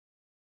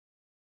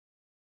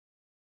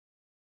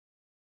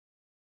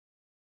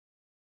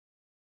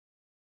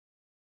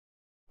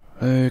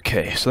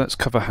Okay, so let's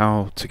cover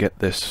how to get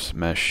this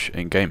mesh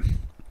in game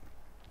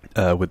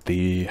with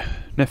the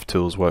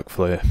Nifstools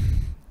workflow,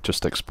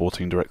 just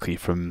exporting directly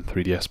from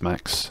 3ds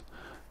Max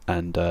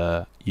and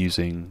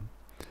using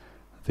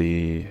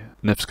the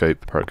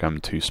Nifskope program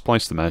to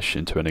splice the mesh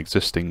into an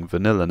existing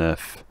vanilla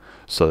Nif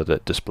so that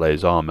it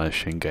displays our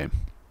mesh in game,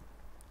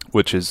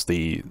 which is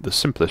the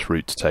simplest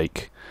route to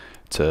take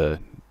to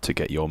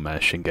get your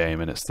mesh in game,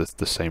 and it's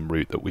the same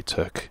route that we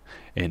took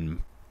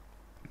in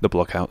the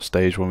block out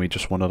stage when we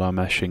just wanted our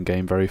mesh in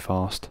game very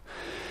fast.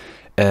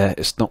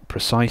 It's not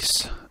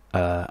precise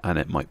and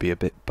it might be a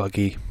bit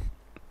buggy,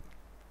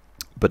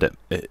 but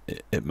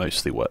it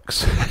mostly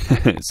works.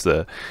 I'd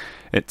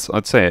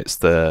say it's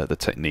the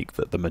technique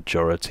that the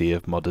majority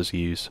of modders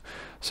use.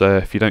 So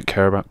if you don't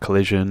care about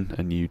collision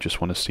and you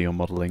just want to see your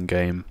model in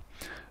game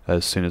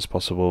as soon as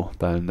possible,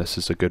 then this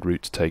is a good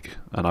route to take,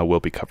 and I will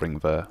be covering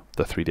the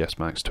 3ds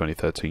Max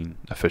 2013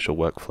 official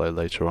workflow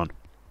later on.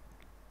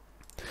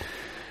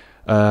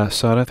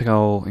 So I don't think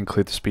I'll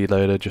include the speed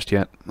loader just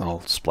yet.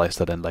 I'll splice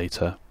that in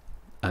later,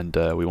 and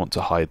we want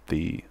to hide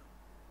the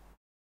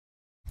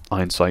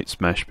Einsights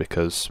mesh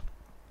because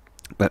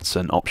that's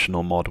an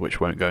optional mod which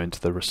won't go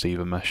into the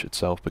receiver mesh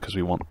itself, because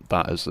we want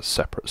that as a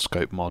separate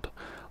scope mod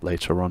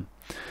later on.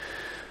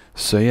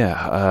 So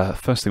yeah,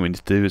 first thing we need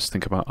to do is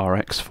think about our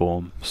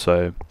X-form.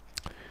 So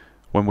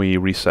when we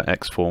reset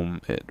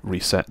X-form, it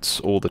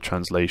resets all the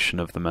translation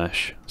of the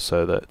mesh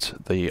so that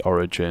the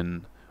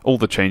origin, all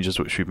the changes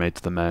which we've made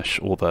to the mesh,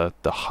 all the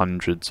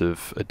hundreds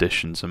of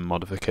additions and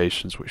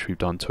modifications which we've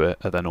done to it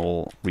are then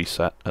all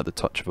reset at the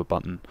touch of a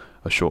button,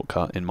 a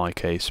shortcut in my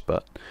case,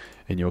 but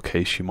in your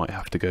case you might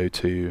have to go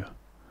to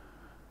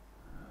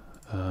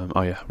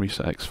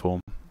reset X-form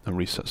and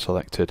reset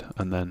selected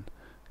and then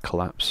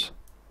collapse,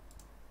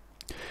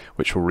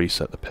 which will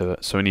reset the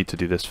pivot. So we need to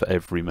do this for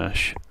every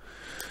mesh,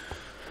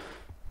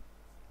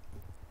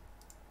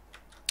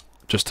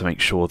 just to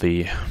make sure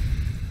the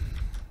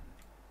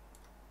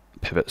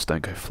pivots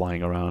don't go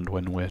flying around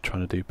when we're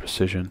trying to do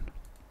precision.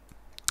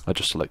 I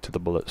just selected the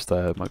bullets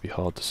there, it might be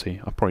hard to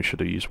see. I probably should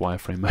have used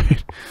wireframe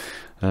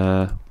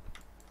mode.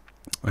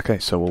 Okay,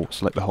 so we'll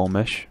select the whole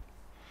mesh,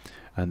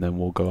 and then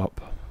we'll go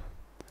up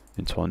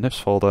into our nifs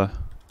folder,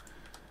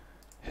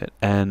 hit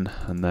N,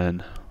 and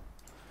then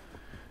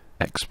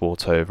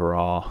export over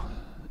our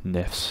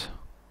nifs,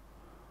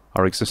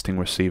 our existing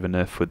receiver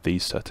nif with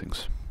these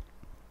settings.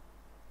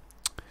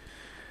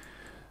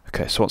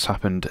 Okay, so what's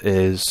happened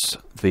is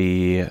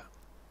the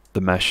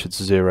mesh has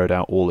zeroed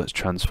out all its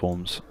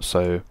transforms.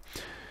 So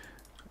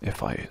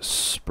if I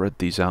spread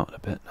these out a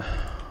bit,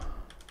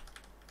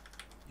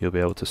 you'll be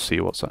able to see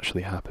what's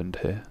actually happened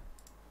here.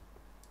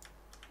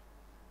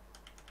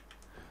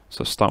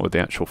 So start with the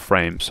actual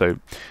frame. So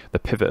the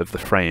pivot of the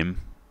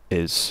frame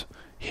is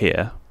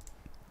here.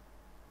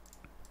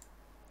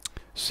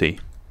 See,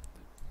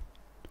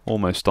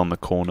 almost on the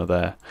corner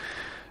there.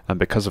 And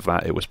because of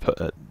that, it was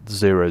put at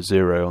 0,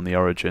 0 on the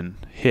origin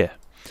here.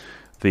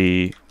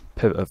 The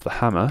pivot of the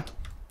hammer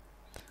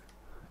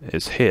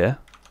is here,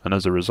 and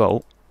as a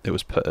result, it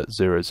was put at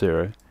 0,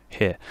 0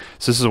 here.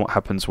 So this is what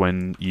happens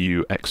when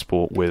you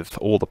export with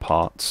all the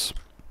parts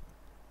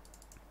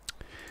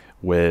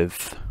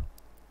with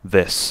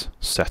this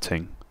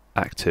setting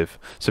active.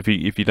 So if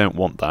you don't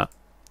want that,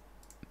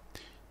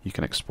 you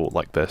can export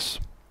like this,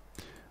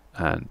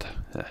 and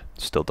it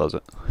still does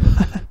it.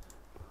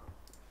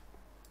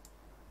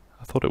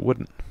 I thought it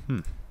wouldn't.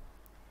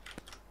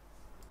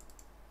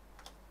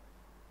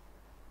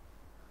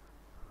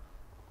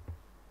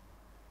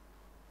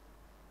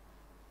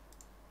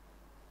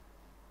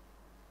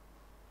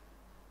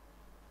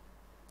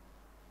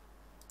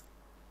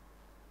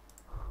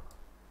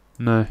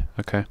 No,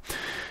 okay.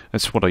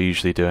 That's what I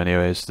usually do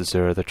anyway, is to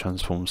zero the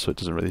transforms, so it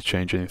doesn't really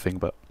change anything,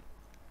 but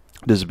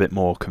it is a bit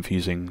more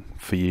confusing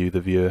for you,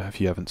 the viewer, if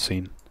you haven't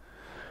seen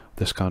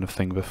this kind of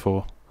thing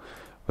before.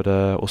 But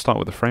we'll start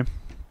with the frame.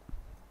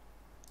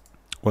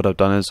 What I've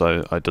done is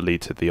I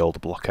deleted the old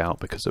block out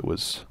because it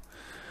was,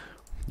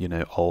 you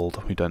know,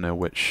 old. We don't know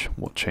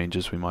what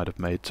changes we might have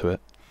made to it.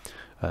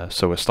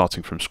 So we're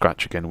starting from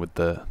scratch again with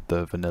the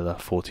vanilla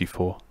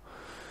 44.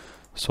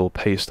 So we'll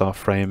paste our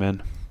frame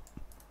in,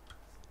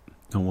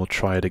 and we'll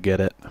try to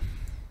get it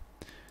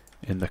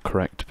in the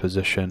correct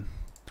position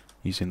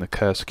using the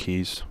cursor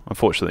keys.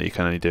 Unfortunately, you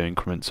can only do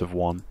increments of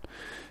 1,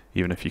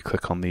 even if you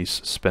click on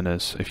these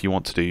spinners. If you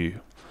want to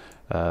do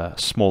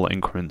smaller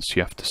increments,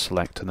 you have to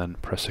select and then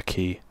press a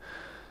key.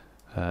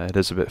 It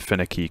is a bit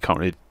finicky. You can't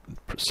really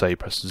say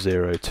press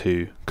 0,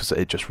 2, because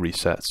it just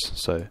resets,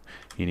 so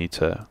you need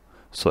to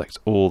select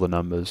all the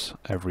numbers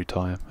every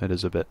time. It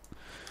is a bit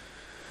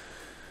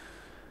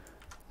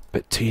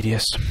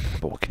tedious,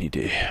 but what can you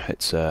do?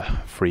 It's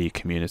a free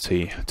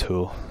community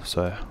tool,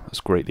 so that's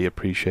greatly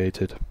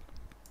appreciated.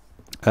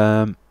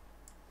 We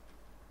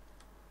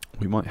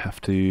might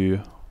have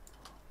to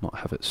not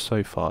have it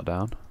so far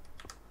down.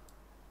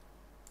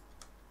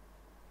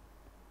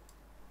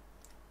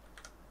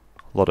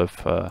 A lot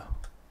of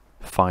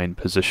fine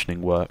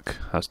positioning work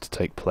has to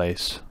take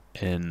place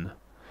in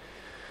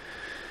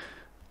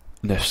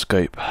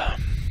Nifskope.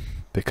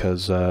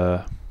 because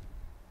in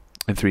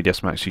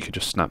 3ds Max you could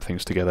just snap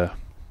things together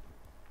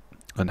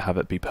and have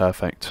it be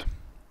perfect,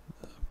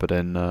 but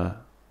in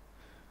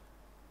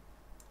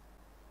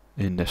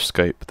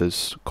Nifskope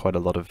there's quite a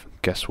lot of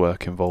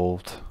guesswork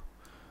involved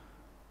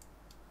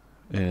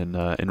in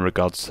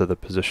regards to the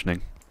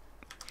positioning.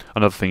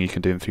 Another thing you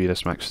can do in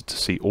 3ds Max is to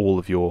see all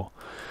of your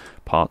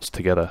parts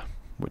together,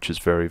 which is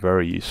very,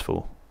 very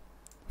useful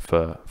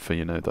for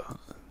you know,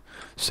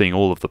 seeing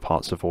all of the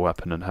parts of a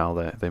weapon and how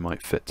they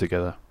might fit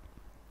together.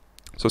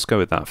 So let's go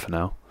with that for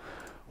now.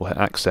 We'll hit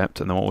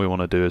accept, and then what we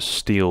want to do is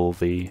steal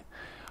the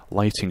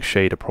lighting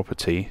shader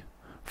property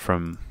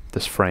from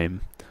this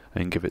frame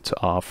and give it to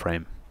our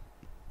frame.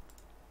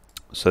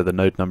 So the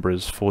node number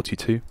is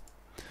 42,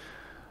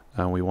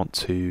 and we want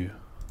to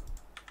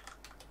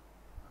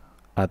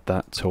add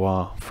that to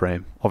our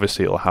frame.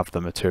 Obviously it'll have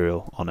the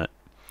material on it,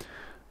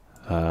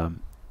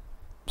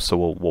 so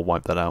we'll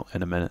wipe that out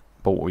in a minute.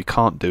 But what we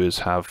can't do is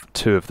have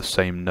two of the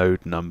same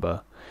node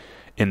number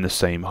in the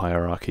same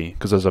hierarchy,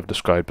 because as I've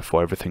described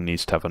before, everything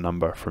needs to have a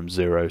number from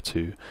 0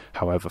 to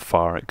however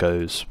far it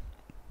goes.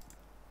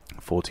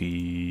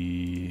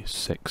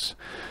 46.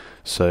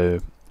 So,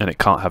 and it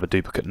can't have a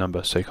duplicate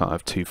number, so you can't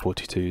have two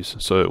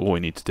 42s. So all we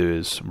need to do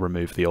is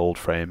remove the old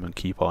frame and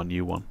keep our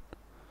new one.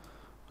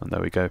 And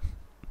there we go.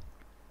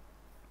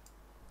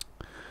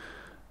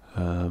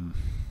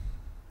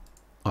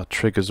 Our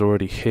trigger's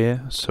already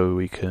here, so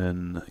we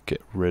can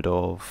get rid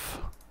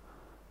of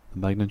the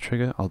magnet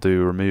trigger. I'll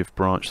do remove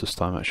branch this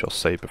time. Actually, I'll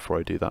save before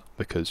I do that,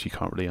 because you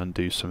can't really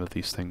undo some of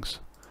these things.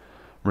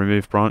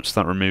 Remove branch,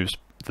 that removes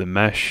the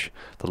mesh,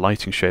 the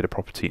lighting shader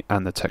property,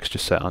 and the texture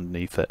set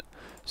underneath it.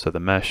 So the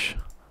mesh,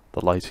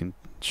 the lighting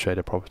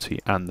shader property,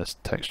 and this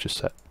texture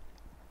set.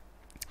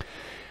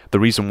 The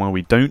reason why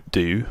we don't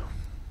do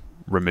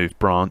remove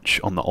branch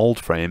on the old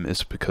frame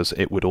is because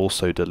it would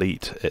also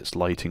delete its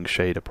lighting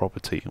shader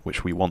property,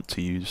 which we want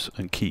to use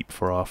and keep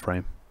for our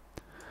frame.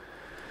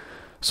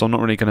 So I'm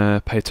not really going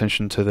to pay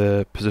attention to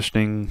the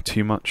positioning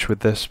too much with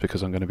this,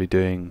 because I'm going to be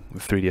doing the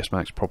 3ds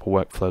Max proper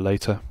workflow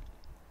later.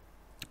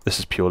 This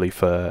is purely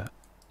for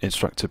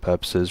instructive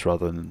purposes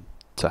rather than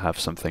to have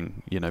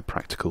something, you know,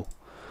 practical.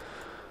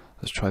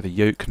 Let's try the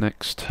yoke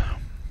next.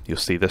 You'll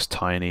see this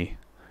tiny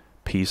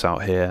piece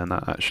out here, and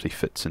that actually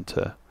fits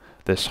into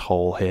this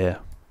hole here.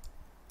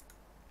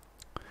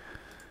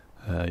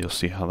 You'll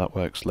see how that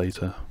works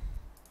later.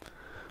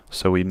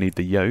 So we need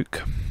the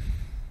yoke,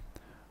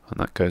 and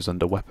that goes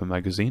under weapon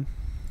magazine,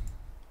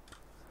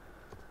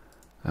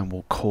 and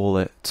we'll call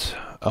it,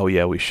 oh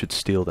yeah, we should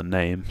steal the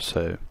name,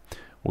 so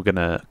we're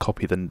gonna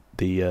copy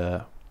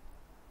the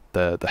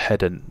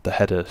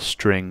header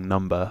string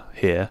number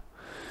here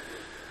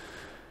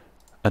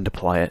and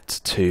apply it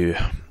to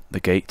the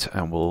gate,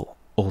 and we'll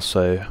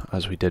also,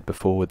 as we did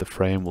before with the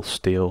frame, we'll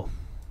steal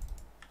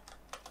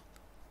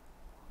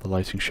the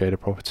lighting shader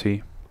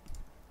property.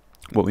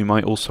 What we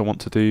might also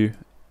want to do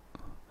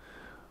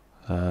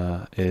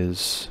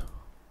is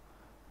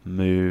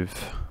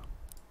move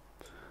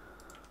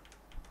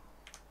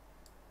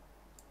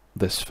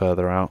this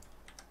further out.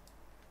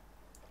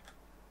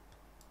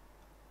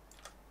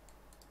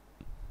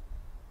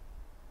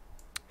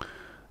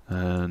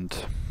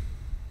 And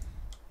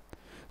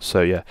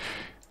so yeah,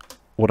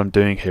 what I'm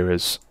doing here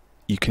is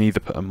you can either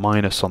put a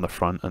minus on the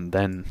front and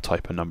then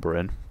type a number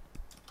in,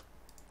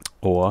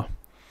 or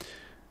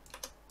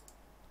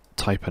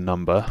type a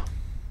number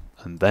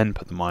and then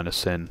put the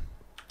minus in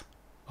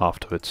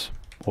afterwards,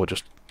 or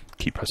just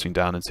keep pressing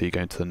down until you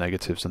go into the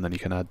negatives and then you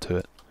can add to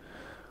it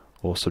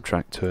or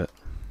subtract to it.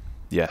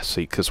 Yeah,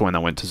 see, because when I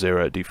went to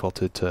 0 it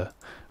defaulted to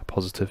a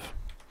positive.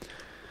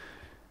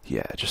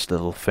 Yeah, just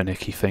little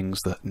finicky things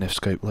that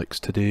Nifskope likes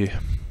to do.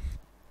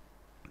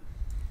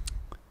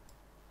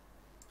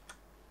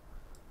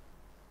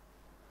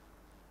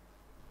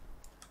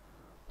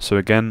 So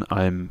again,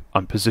 I'm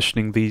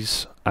positioning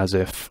these as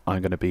if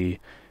I'm going to be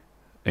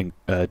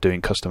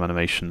doing custom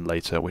animation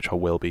later, which I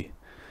will be.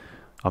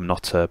 I'm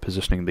not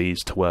positioning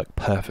these to work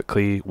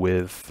perfectly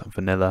with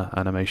vanilla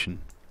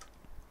animation.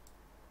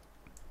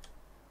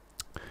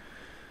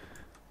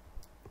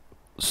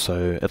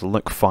 So it'll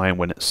look fine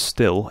when it's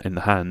still in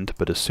the hand,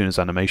 but as soon as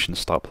animations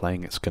start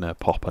playing, it's going to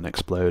pop and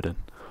explode, and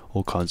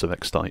all kinds of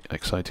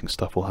exciting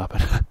stuff will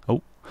happen.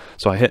 Oh,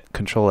 so I hit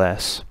Control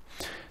S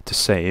to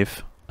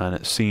save, and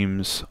it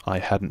seems I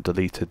hadn't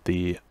deleted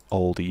the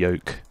old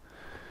yoke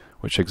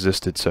which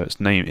existed, so its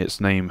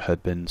name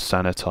had been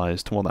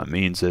sanitized. What that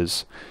means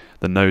is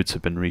the nodes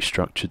have been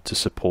restructured to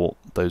support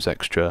those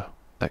extra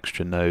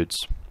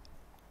nodes,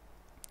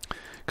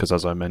 because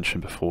as I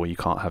mentioned before, you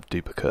can't have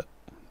duplicate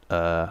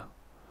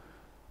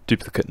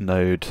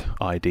node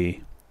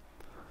ID.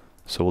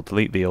 So we'll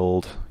delete the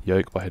old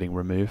yoke by hitting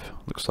remove.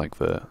 Looks like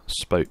the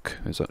spoke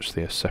is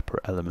actually a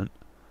separate element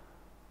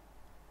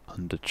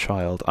under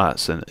child.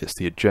 It's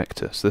the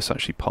ejector, so this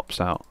actually pops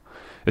out.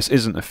 This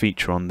isn't a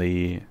feature on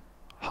the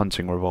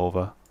hunting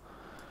revolver,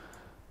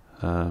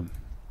 so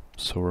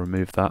we'll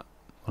remove that.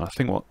 And I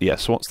think what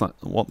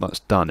that's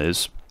done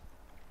is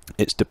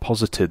it's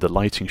deposited the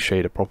lighting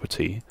shader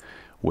property,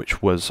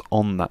 which was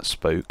on that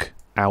spoke,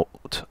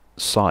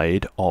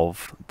 outside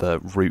of the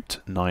root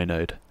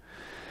node.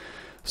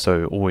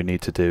 So all we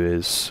need to do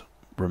is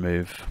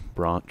remove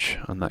branch,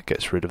 and that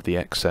gets rid of the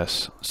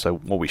excess. So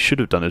what we should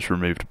have done is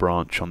removed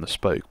branch on the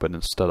spoke, but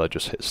instead I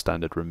just hit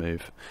standard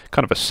remove.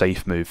 Kind of a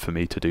safe move for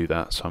me to do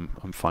that, so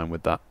I'm fine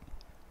with that.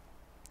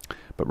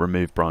 But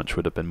remove branch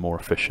would have been more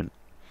efficient.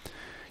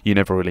 You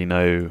never really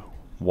know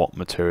what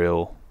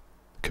material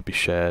could be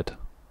shared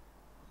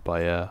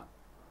by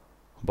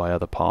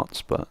other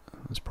parts, but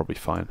it's probably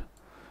fine.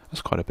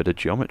 That's quite a bit of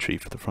geometry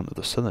for the front of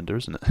the cylinder,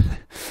 isn't it?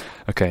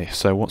 Okay,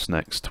 so what's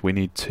next? We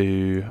need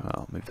to...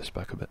 I'll move this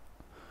back a bit.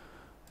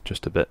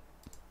 Just a bit.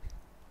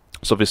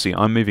 So obviously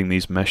I'm moving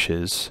these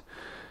meshes.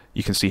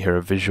 You can see here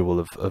a visual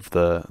of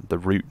the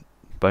root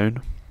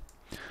bone,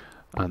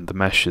 and the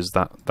mesh is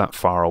that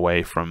far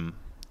away from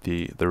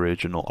the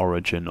original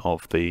origin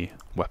of the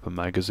weapon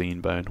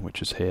magazine bone,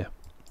 which is here.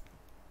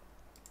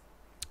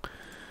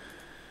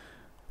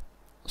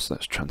 So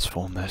let's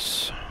transform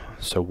this.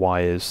 So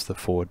Y is the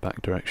forward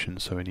back direction,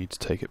 so we need to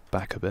take it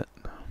back a bit.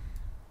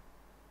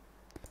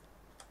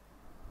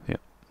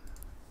 Yep.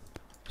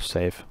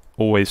 Save.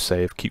 Always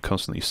save, keep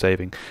constantly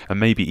saving, and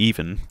maybe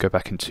even go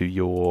back into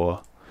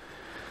your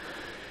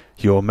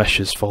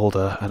meshes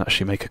folder and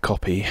actually make a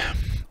copy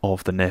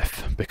of the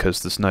NIF,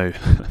 because there's no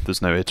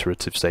there's no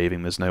iterative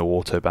saving, there's no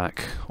auto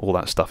back, all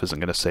that stuff isn't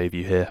going to save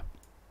you here.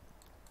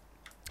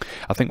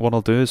 I think what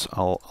I'll do is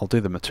I'll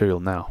do the material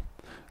now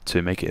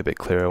to make it a bit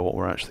clearer what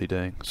we're actually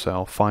doing. So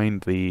I'll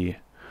find the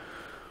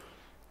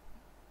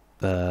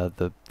path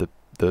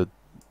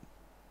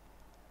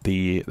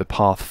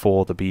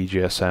for the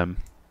BGSM.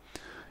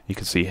 You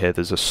can see here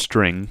there's a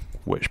string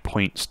which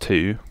points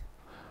to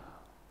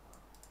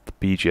the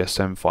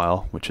BGSM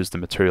file, which is the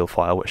material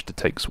file which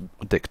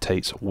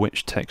dictates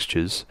which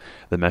textures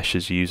the mesh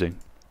is using.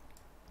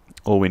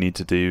 All we need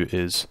to do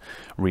is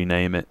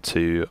rename it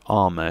to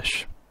our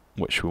mesh,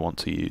 which we want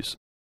to use.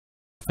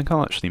 I think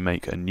I'll actually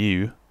make a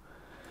new...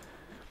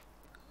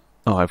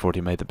 Oh, I've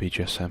already made the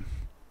BGSM.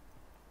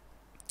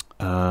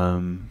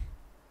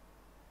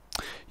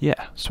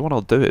 Yeah, so what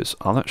I'll do is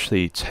I'll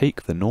actually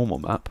take the normal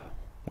map,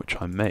 which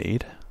I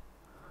made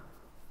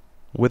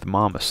with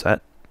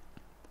Marmoset,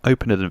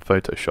 open it in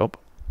Photoshop,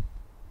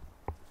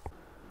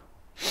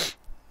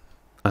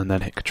 and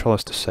then hit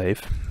Ctrl+S to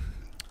save,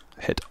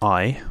 hit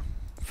I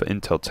for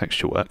Intel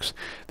TextureWorks.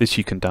 This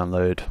you can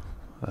download,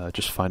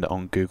 just find it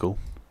on Google.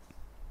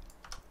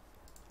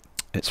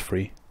 It's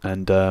free,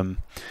 and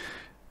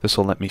this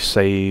will let me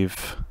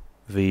save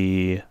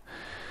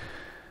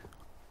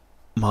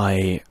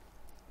my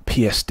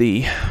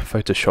PSD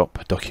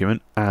Photoshop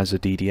document as a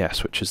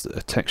DDS, which is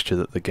a texture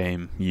that the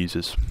game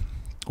uses.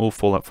 All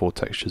Fallout 4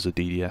 textures are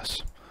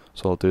DDS.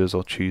 So what I'll do is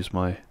I'll choose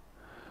my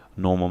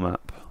normal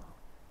map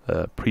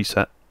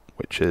preset,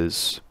 which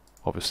is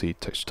obviously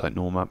texture type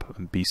normal map,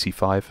 and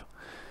BC5,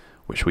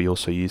 which we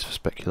also use for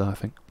specular, I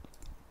think.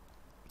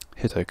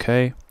 Hit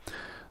OK.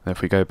 And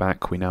if we go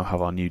back, we now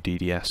have our new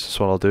DDS.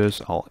 So what I'll do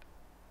is I'll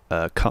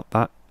cut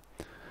that,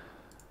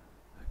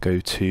 go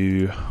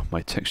to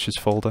my textures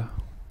folder,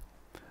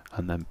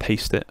 and then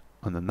paste it,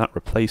 and then that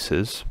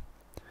replaces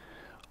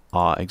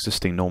our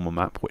existing normal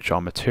map, which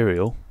our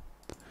material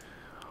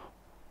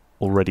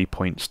already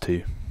points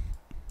to.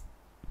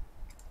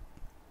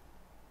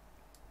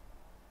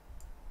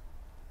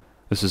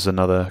 This is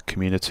another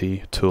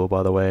community tool,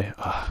 by the way.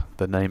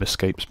 The name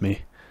escapes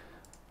me.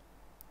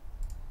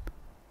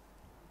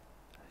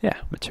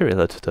 Yeah,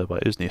 material editor by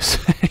Usnius.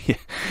 Yeah.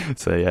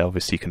 So yeah,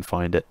 obviously you can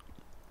find it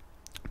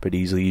pretty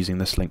easily using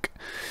this link.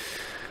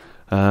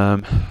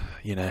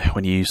 You know,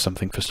 when you use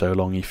something for so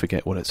long, you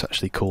forget what it's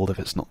actually called if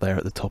it's not there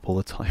at the top all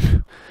the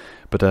time.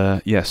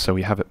 But yeah, so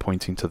we have it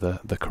pointing to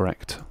the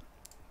correct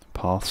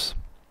paths.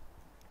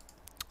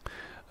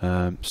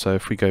 So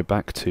if we go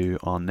back to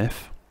our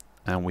NIF,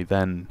 and we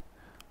then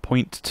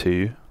point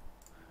to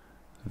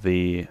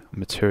the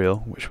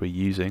material which we're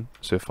using,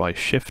 so if I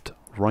shift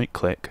right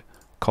click,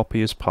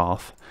 copy as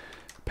path,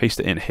 paste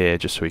it in here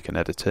just so we can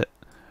edit it,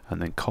 and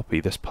then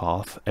copy this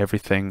path,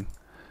 everything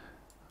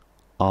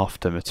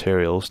after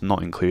materials,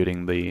 not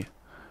including the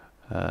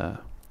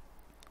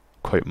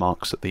quote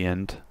marks at the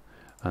end,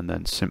 and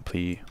then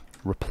simply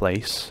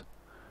replace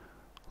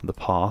the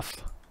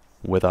path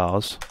with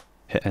ours,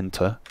 hit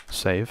enter,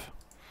 save.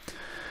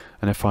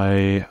 And if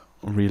I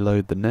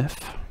reload the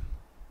NIF,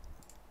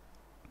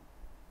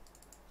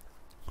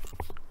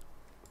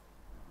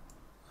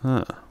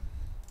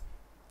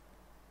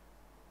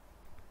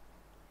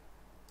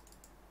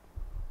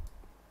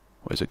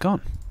 where's it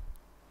gone?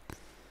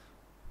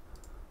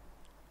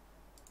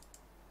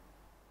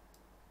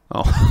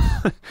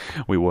 Oh,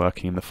 we're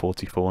working in the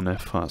 44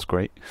 NIF, that's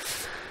great.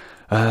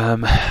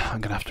 I'm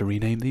going to have to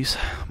rename these,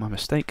 my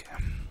mistake.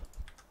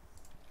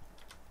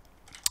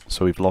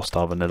 So we've lost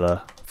our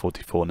vanilla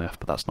 44 NIF,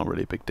 but that's not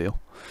really a big deal.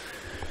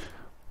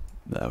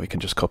 We can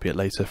just copy it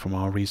later from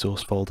our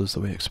resource folders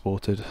that we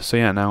exported. So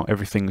yeah, now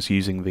everything's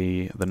using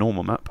the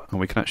normal map, and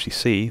we can actually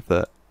see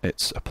that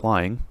it's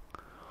applying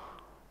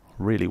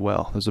really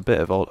well. There's a bit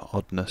of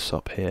oddness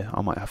up here.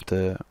 I might have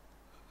to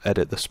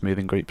edit the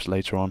smoothing groups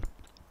later on.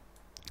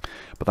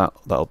 But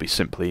that'll be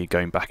simply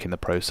going back in the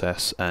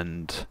process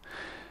and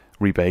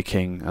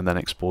rebaking and then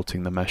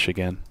exporting the mesh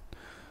again.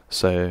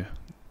 So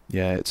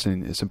yeah, it's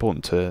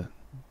important to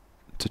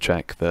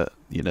check that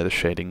the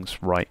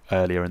shading's right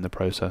earlier in the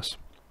process.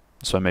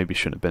 So I maybe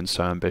shouldn't have been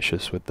so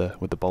ambitious with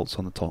the bolts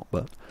on the top,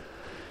 but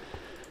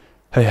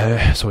hey ho,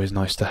 it's always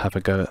nice to have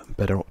a go at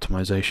better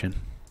optimization.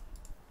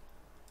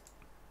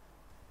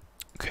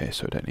 Okay,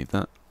 so we don't need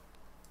that.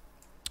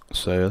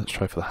 So let's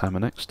try for the hammer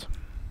next.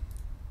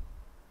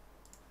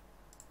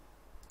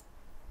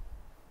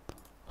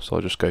 So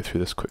I'll just go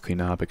through this quickly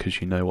now because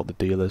you know what the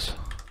deal is.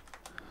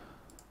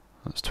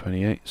 That's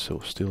 28, so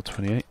we'll steal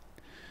 28.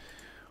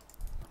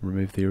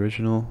 Remove the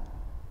original.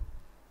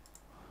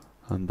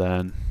 And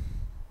then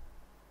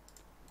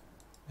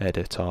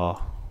edit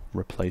our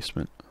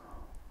replacement.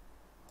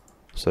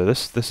 So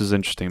this is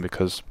interesting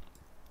because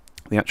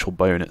the actual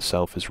bone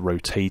itself is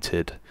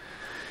rotated,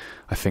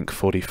 I think,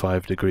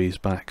 45 degrees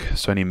back.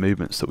 So any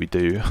movements that we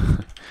do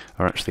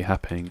are actually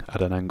happening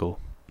at an angle.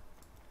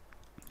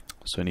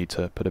 So we need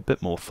to put a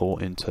bit more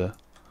thought into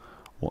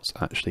what's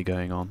actually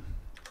going on.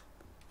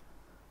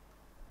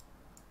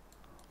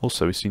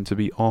 Also, we seem to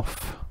be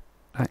off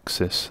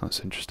axis.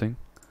 That's interesting.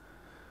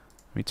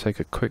 Let me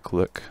take a quick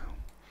look.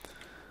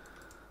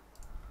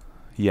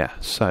 Yeah,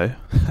 so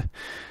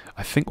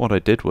I think what I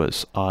did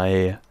was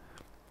I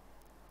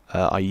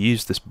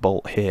used this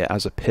bolt here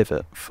as a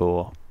pivot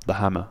for the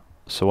hammer.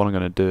 So what I'm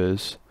going to do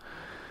is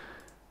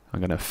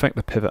I'm going to affect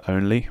the pivot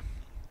only,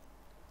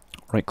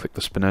 right click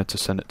the spinner to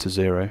send it to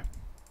 0,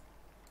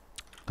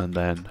 and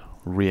then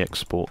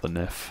re-export the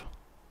NIF.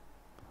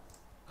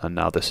 And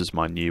now this is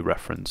my new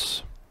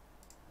reference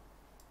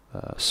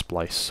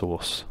splice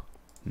source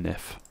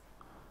NIF.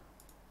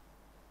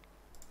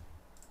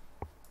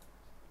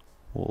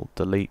 We'll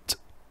delete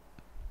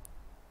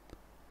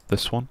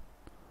this one,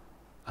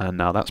 and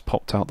now that's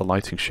popped out the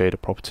lighting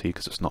shader property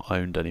because it's not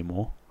owned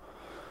anymore.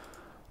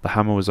 The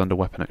hammer was under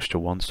weapon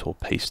extra 1, so we'll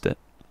paste it,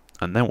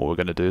 and then what we're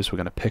going to do is we're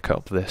going to pick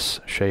up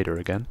this shader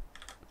again,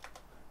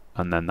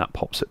 and then that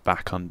pops it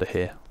back under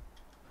here.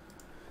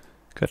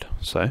 Good,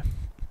 so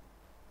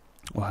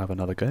we'll have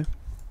another go.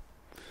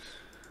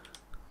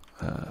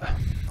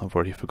 I've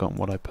already forgotten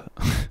what I put.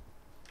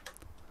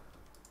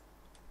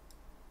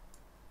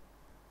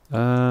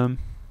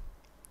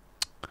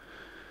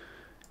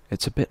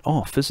 It's a bit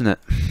off, isn't it?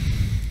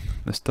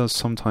 This does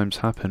sometimes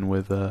happen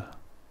with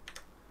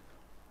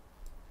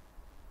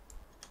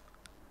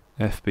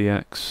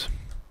FBX.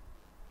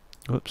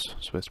 Oops,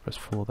 supposed to press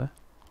 4 there.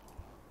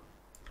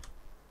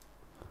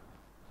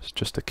 It's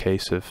just a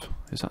case of,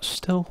 is that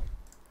still?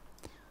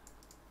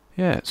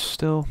 Yeah, it's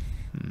still.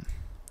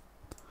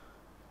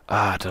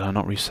 Ah, did I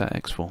not reset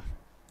Xform?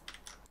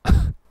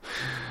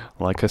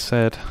 Like I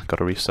said, got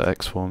to reset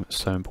Xform, it's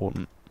so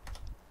important.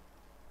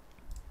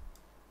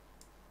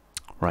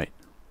 Right.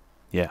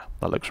 Yeah,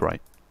 that looks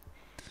right.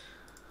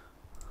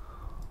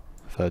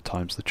 Third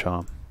time's the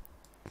charm.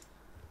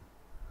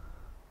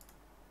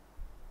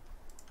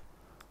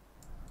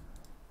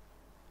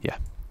 Yeah.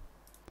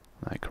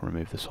 I can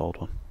remove this old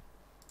one.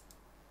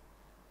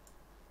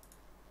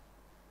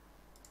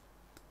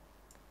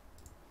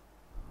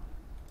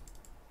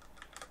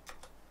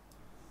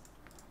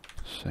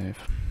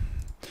 Save.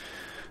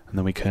 And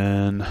then we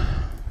can...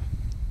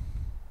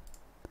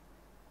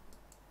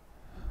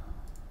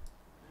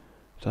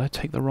 Did I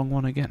take the wrong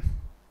one again?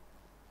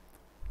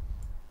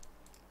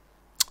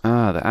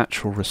 Ah, the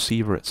actual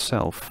receiver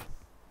itself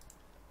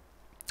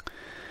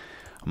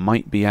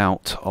might be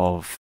out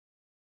of...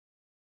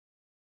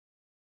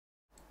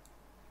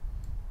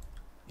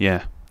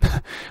 Yeah,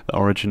 the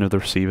origin of the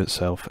receiver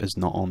itself is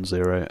not on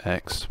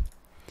 0x.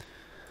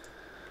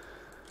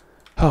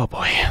 Oh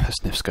boy, this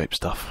Nifskope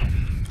stuff.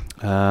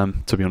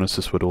 To be honest,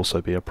 this would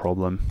also be a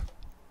problem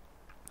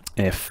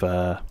if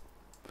I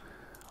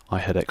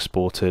had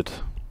exported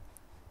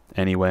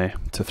anyway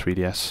to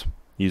 3DS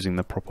using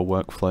the proper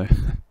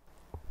workflow.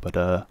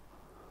 But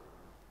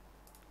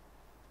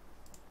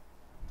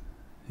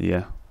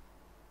yeah,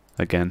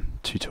 again,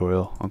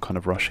 tutorial, I'm kind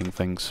of rushing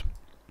things.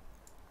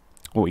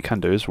 What we can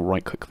do is we'll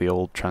right click the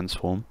old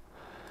transform,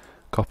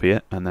 copy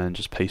it, and then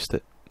just paste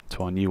it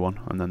to our new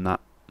one, and then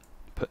that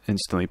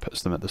instantly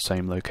puts them at the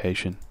same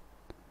location,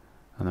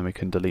 and then we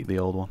can delete the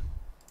old one.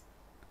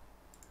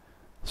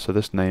 So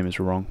this name is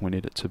wrong, we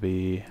need it to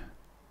be,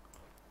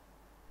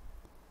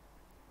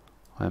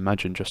 I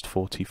imagine, just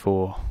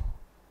 44,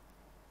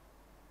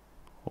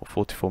 or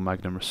 44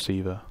 Magnum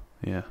receiver,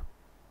 yeah,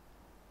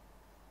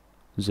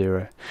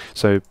 0.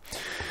 So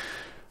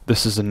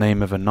this is the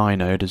name of a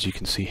ninode, as you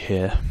can see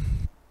here,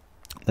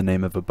 the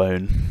name of a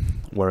bone,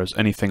 whereas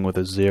anything with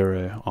a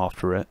 0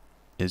 after it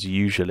is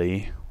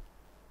usually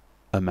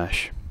a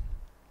mesh.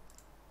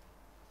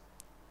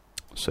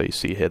 So you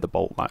see here the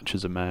bolt latch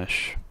is a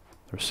mesh,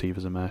 the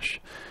receiver's a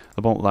mesh.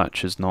 The bolt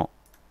latch is not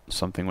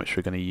something which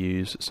we're going to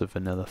use, it's a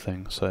vanilla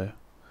thing, so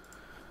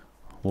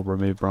we'll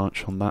remove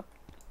branch on that.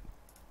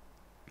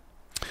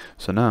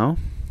 So now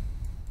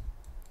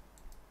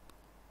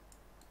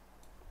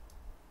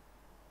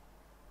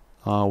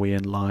Are we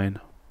in line?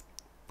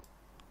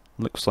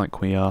 Looks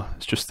like we are.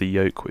 It's just the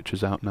yoke which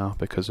is out now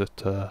because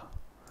it...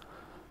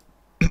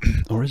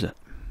 or is it?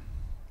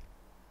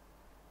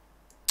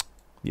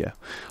 Yeah,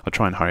 I'll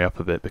try and hurry up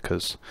a bit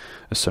because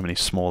there's so many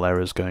small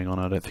errors going on.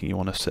 I don't think you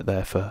want to sit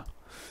there for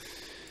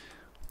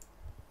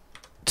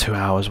 2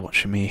 hours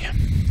watching me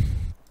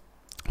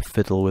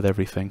fiddle with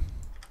everything.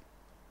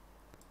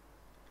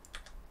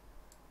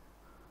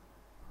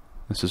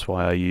 This is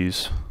why I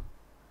use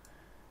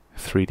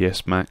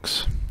 3ds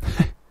Max.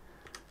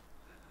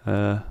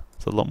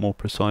 It's a lot more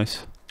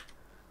precise.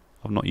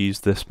 I've not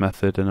used this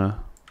method in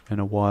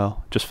a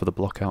while, just for the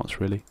blockouts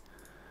really.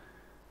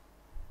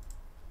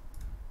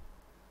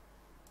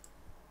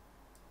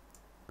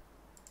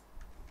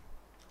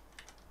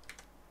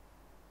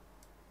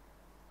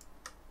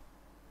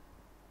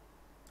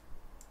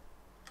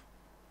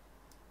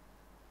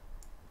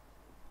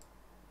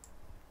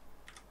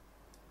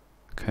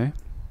 Okay.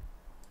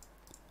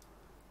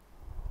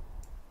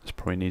 This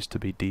probably needs to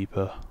be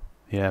deeper.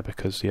 Yeah,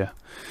 because, yeah.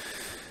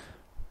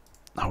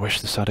 I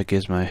wish this had a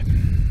gizmo.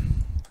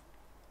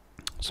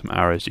 Some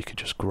arrows you could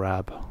just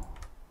grab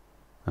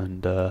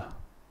and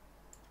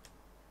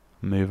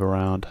move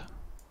around.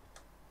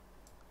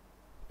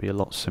 Be a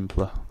lot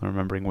simpler than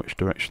remembering which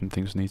direction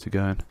things need to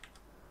go in.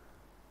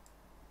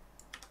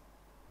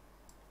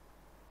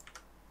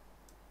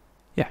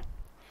 Yeah.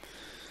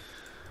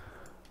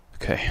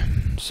 Okay,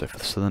 so for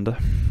the cylinder,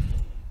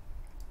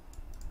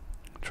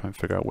 try and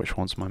figure out which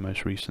one's my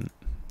most recent.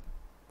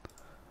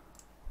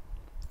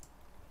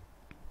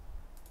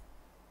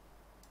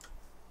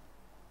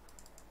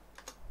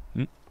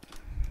 Mm,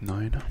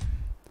 9.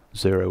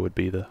 0 would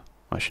be the...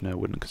 Actually no it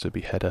wouldn't because it would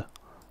be header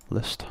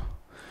list.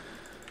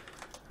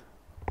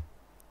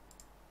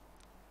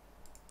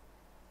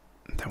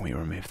 Then we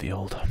remove the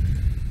old.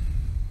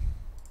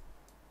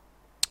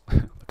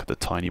 Look at the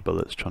tiny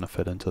bullets trying to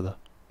fit into the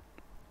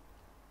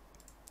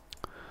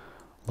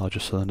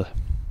larger cylinder.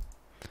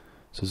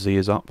 So Z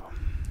is up,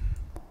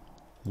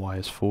 Y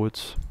is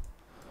forwards.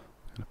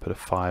 I'm going to put a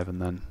 5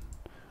 and then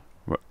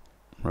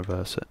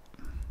reverse it.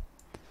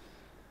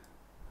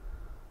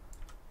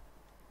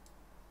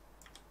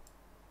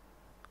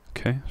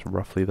 Okay, so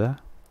roughly there.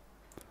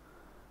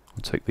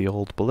 We'll take the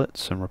old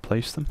bullets and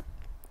replace them.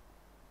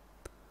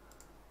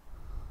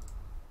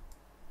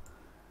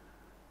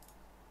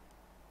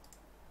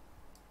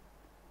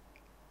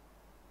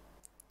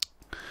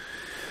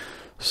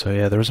 So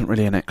yeah, there isn't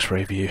really an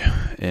X-ray view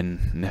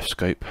in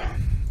Nifskope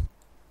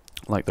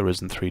like there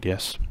is in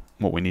 3ds.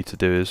 What we need to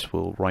do is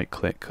we'll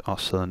right-click our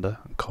cylinder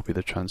and copy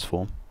the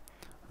transform,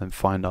 then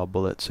find our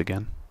bullets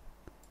again.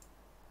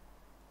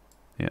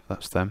 Yeah,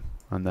 that's them.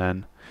 And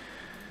then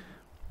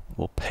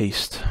we'll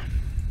paste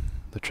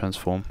the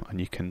transform,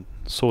 and you can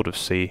sort of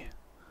see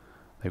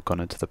they've gone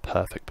into the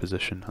perfect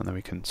position, and then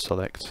we can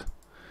select.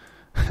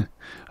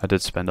 I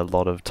did spend a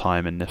lot of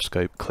time in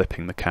Nifskope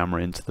clipping the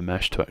camera into the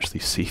mesh to actually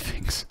see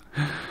things.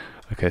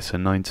 Okay, so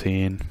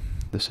 19,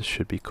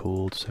 should be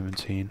called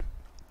 17.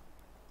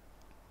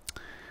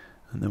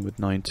 And then with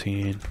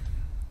 19,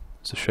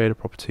 it's a shader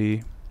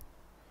property,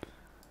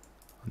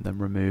 and then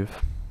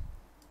remove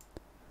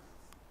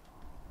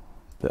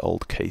the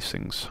old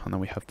casings, and then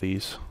we have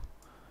these.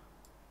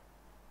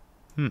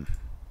 There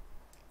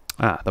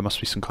must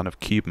be some kind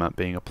of cube map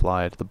being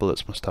applied. The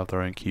bullets must have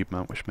their own cube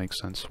map, which makes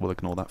sense. We'll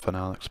ignore that for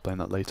now, I'll explain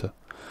that later.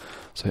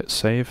 So hit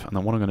save, and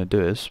then what I'm going to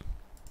do is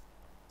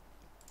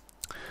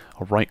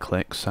I'll right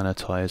click,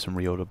 sanitize and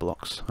reorder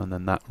blocks, and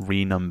then that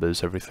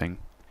renumbers everything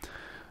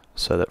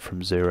so that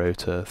from 0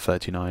 to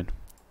 39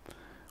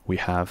 we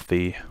have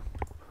the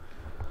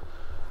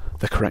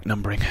correct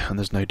numbering, and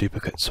there's no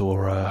duplicates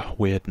or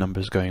weird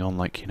numbers going on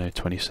like,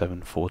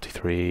 27,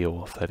 43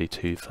 or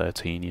 32,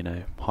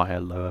 13, higher,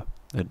 lower.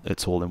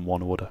 It's all in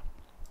one order.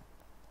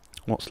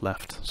 What's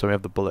left? So we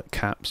have the bullet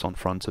caps on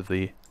front of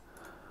the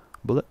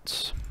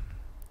bullets.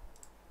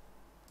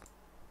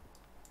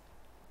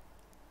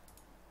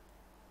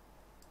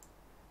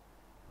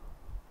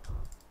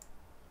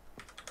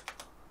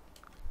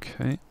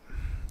 Okay,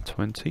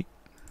 20.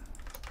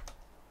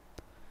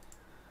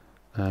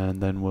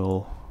 And then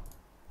we'll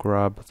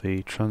grab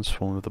the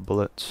transform of the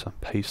bullets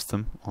and paste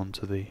the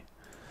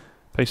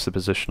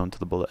position onto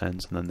the bullet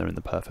ends, and then they're in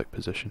the perfect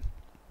position.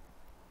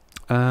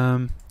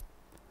 Where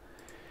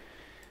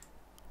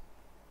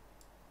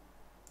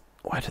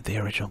did the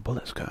original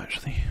bullets go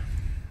actually?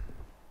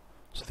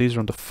 So these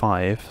are under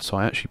 5, so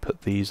I actually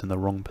put these in the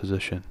wrong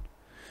position.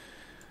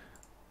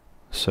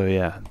 So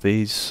yeah,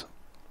 these,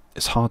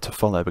 it's hard to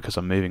follow because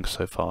I'm moving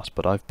so fast,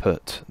 but I've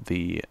put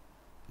the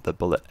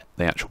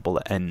actual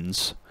bullet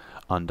ends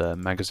under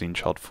magazine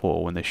child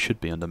 4 when they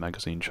should be under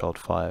magazine child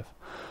 5.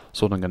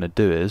 So what I'm going to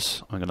do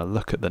is I'm going to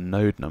look at the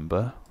node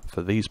number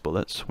for these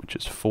bullets, which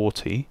is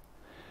 40,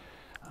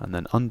 and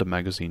then under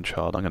magazine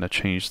child I'm going to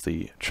change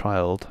the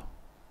child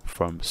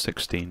from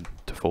 16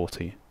 to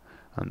 40,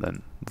 and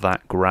then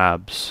that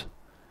grabs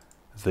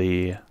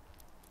the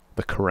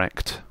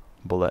correct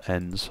bullet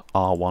ends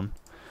R1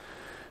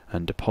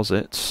 and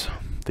deposits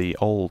the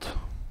old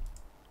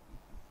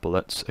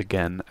bullets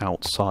again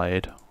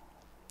outside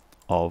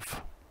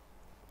of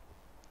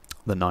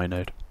the 9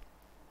 node.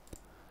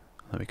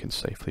 Then we can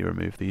safely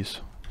remove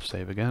these.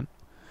 Save again.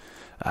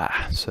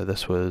 So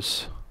this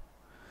was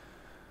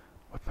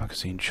Web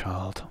Magazine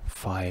Child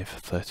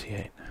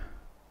 538.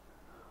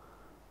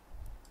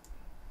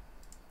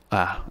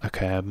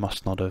 Okay, I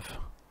must not have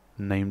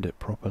named it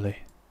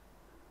properly.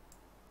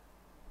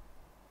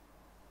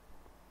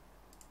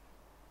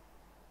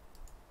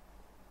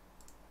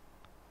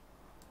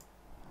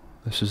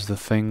 This is the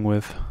thing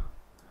with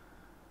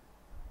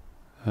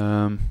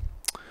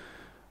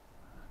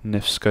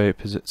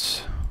Nifskope, is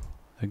it's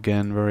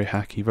again very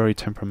hacky, very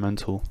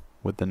temperamental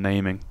with the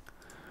naming.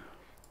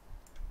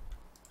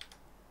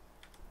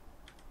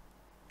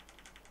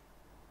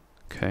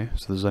 Okay,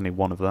 so there's only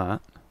one of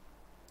that.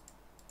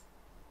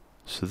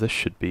 So this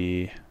should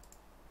be...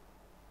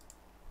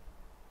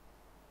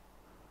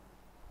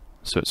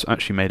 So it's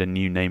actually made a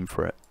new name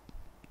for it.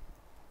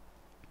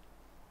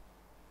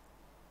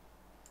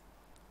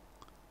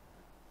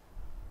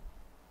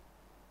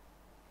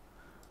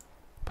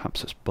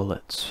 Perhaps it's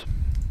bullets.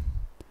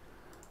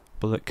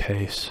 Bullet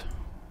case.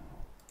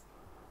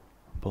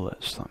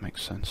 Bullets, that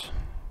makes sense.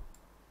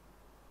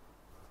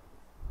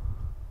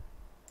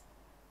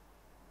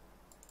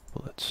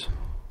 Bullets.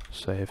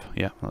 Save.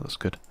 Yeah, that's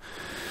good.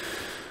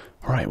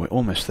 Alright, we're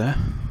almost there.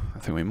 I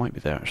think we might be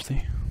there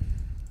actually.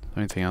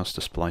 Anything else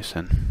to splice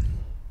in?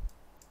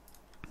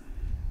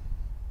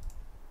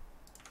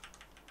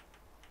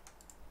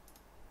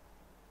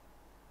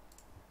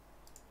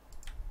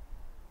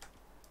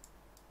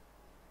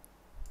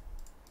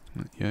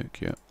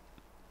 Yoke, yeah.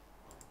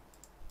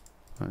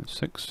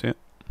 6, yeah.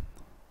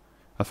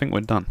 I think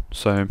we're done.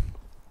 So,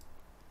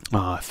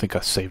 I think I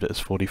saved it as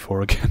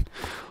 44 again.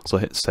 So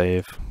I hit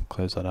save,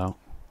 close that out.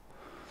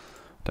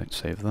 Don't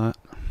save that.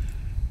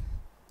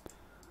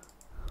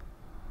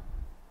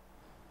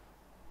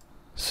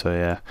 So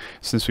yeah,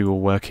 since we were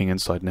working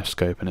inside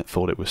Nifskope and it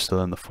thought it was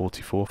still in the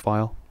 44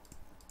 file,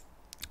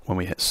 when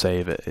we hit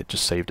save it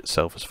just saved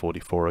itself as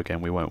 44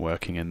 again. We weren't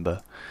working in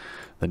the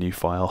new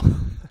file.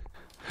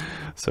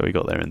 So we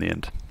got there in the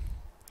end.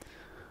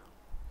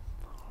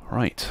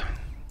 Right.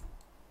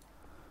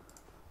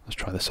 Let's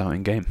try this out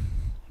in game.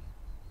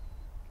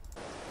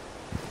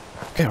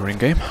 Okay, we're in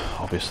game,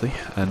 obviously,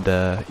 and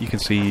you can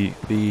see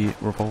the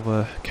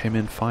revolver came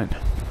in fine.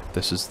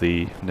 This is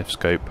the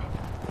Nifskope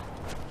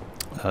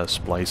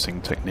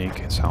splicing technique.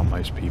 It's how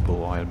most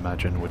people, I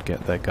imagine, would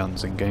get their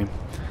guns in game.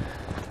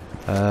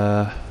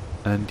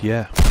 And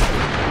yeah.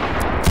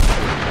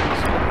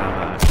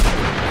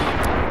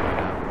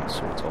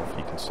 Sort of,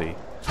 you can see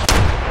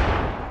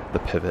the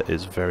pivot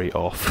is very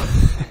off.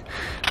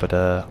 But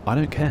I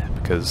don't care,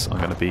 because I'm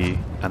going to be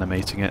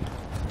animating it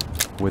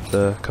with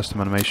the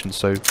custom animation,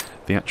 so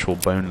the actual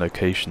bone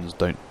locations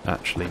don't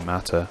actually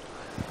matter.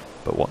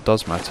 But what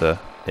does matter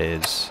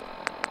is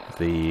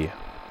the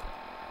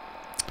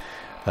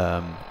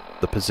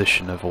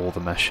position of all the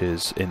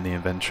meshes in the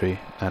inventory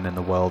and in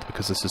the world,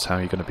 because this is how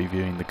you're going to be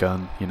viewing the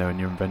gun, you know, in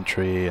your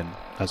inventory and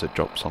as it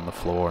drops on the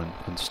floor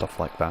and stuff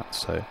like that.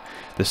 So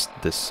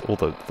all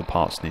the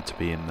parts need to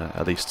be in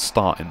at least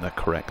start in the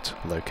correct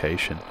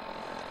location.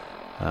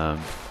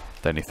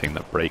 The only thing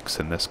that breaks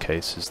in this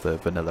case is the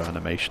vanilla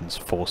animations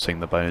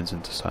forcing the bones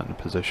into certain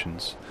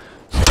positions.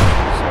 So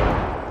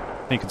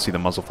you can see the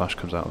muzzle flash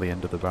comes out at the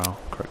end of the barrel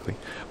correctly.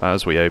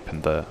 As we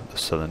open the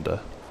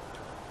cylinder,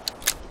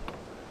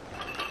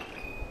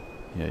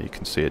 yeah, you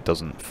can see it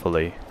doesn't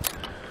fully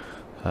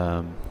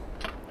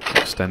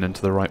extend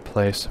into the right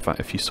place. In fact,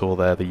 if you saw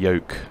there, the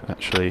yoke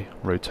actually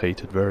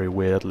rotated very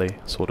weirdly,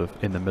 sort of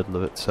in the middle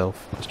of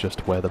itself. That's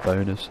just where the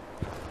bone is.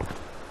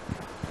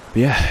 But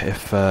yeah,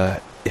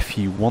 if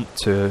you want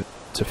to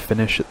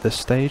finish at this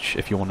stage,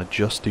 if you want to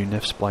just do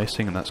NIF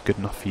splicing and that's good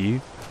enough for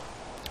you,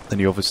 then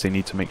you obviously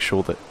need to make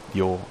sure that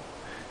you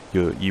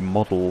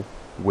model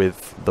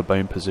with the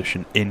bone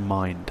position in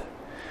mind.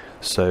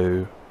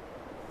 So,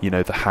 you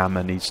know, the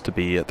hammer needs to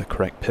be at the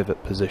correct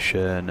pivot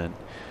position, and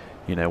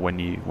you know, when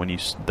you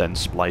then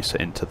splice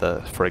it into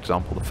the, for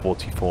example, the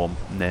 44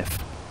 NIF,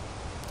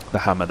 the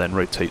hammer then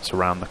rotates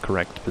around the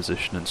correct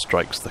position and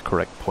strikes the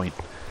correct point.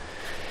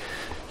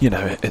 You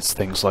know, it's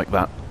things like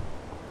that.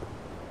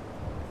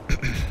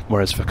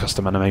 Whereas for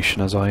custom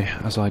animation, as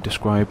I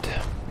described,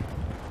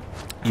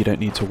 you don't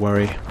need to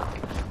worry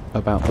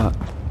about that.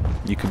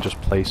 You can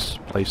just place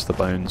the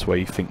bones where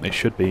you think they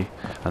should be,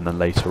 and then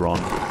later on,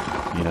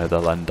 you know,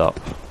 they'll end up.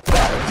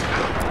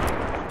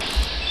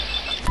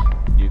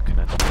 You can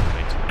end up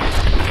animating.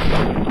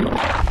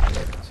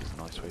 This is a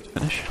nice way to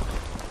finish.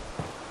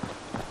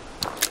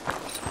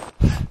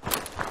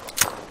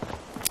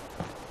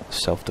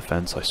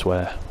 Self-defense, I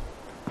swear.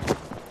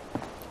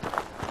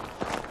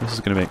 This is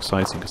going to be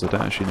exciting because I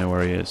don't actually know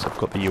where he is. I've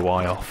got the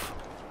UI off.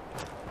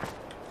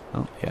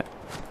 Oh, yeah.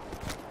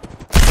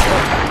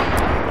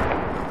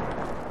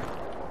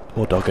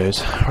 Poor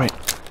doggos. Right.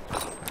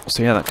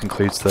 So yeah, that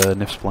concludes the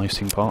NIF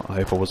splicing part. I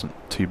hope I wasn't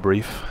too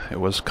brief.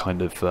 It was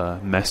kind of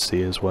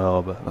messy as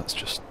well, but that's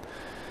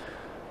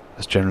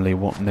generally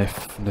what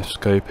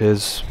Nifskope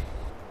is.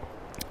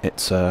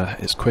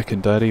 It's quick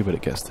and dirty, but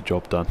it gets the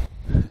job done.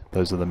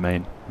 Those are the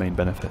main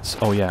benefits.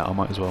 Oh yeah, I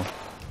might as well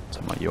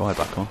turn my UI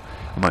back on.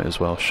 I might as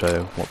well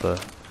show what the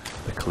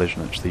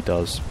collision actually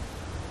does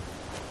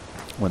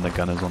when the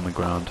gun is on the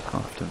ground.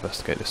 I'll have to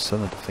investigate this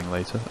cylinder thing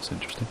later. That's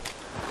interesting.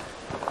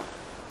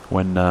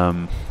 When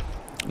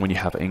you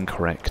have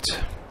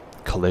incorrect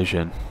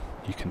collision,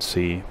 you can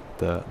see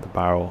the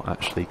barrel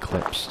actually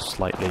clips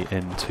slightly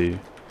into,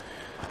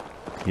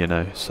 you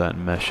know,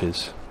 certain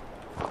meshes.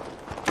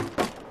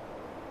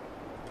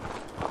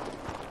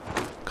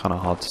 Kind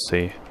of hard to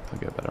see. I'll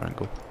get a better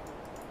angle.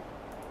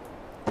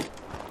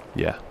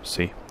 Yeah,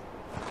 see.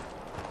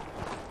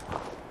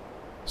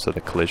 So the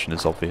collision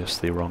is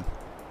obviously wrong.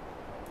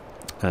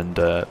 And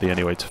the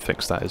only way to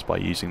fix that is by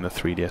using the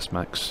 3ds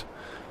Max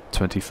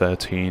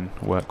 2013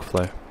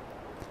 workflow,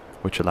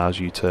 which allows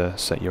you to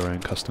set your own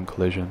custom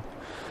collision,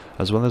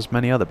 as well as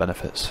many other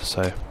benefits.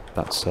 So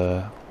that's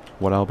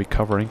what I'll be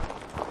covering.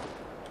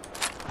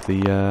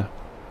 The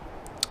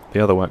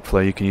other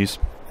workflow you can use.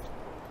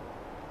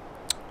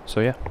 So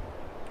yeah.